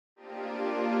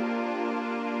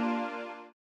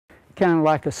kind of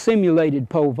like a simulated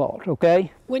pole vault,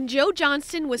 okay? When Joe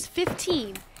Johnston was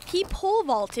 15, he pole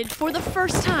vaulted for the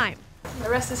first time. The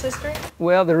rest is history?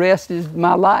 Well, the rest is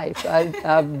my life.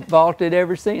 I've vaulted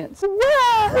ever since.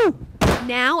 Whoa!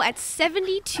 Now, at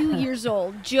 72 years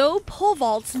old, Joe pole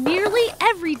vaults nearly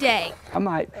every day. I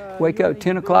might wake up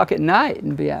 10 o'clock at night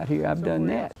and be out here. I've done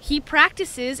that. He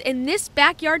practices in this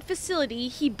backyard facility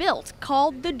he built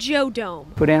called the Joe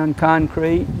Dome. Put down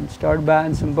concrete and started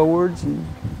buying some boards, and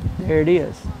there it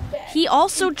is. He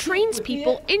also trains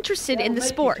people interested in the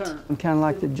sport. I'm kind of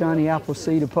like the Johnny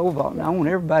Appleseed of pole vaulting. I want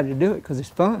everybody to do it because it's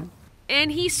fun. And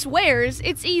he swears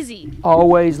it's easy.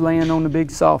 Always land on the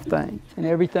big soft thing. And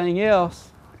everything else,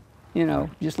 you know,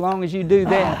 just long as you do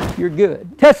that, you're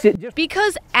good. Test it.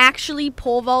 Because actually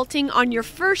pole vaulting on your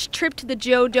first trip to the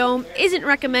Joe Dome isn't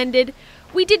recommended,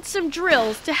 we did some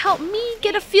drills to help me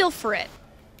get a feel for it.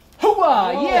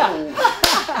 Hoo-ah,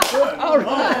 yeah! All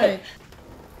right.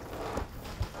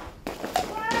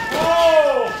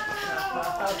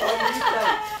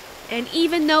 And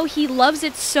even though he loves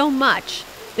it so much,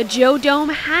 the Joe Dome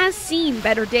has seen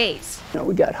better days. You know,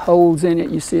 we got holes in it.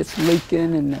 You see it's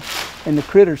leaking, and the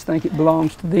critters think it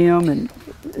belongs to them, and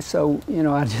so, you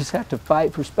know, I just have to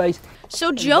fight for space.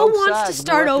 So Joe wants to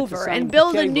start over and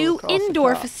build a new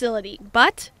indoor facility,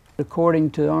 but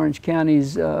according to Orange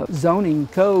County's zoning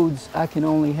codes, I can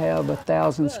only have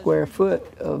 1,000 square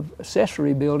foot of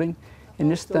accessory building,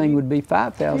 and this thing would be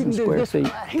 5,000 square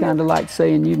feet. Kind of like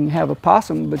saying you can have a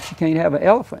possum, but you can't have an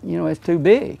elephant. You know, it's too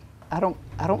big. I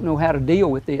don't know how to deal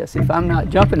with this. If I'm not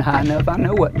jumping high enough, I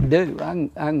know what to do. I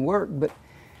can work, but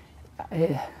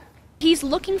he's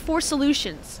looking for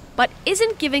solutions, but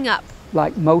isn't giving up.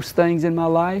 Like most things in my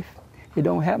life, it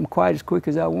don't happen quite as quick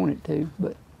as I want it to,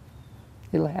 but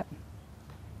it'll happen.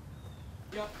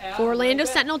 For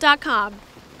OrlandoSentinel.com,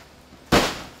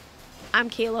 I'm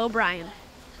Kayla O'Brien.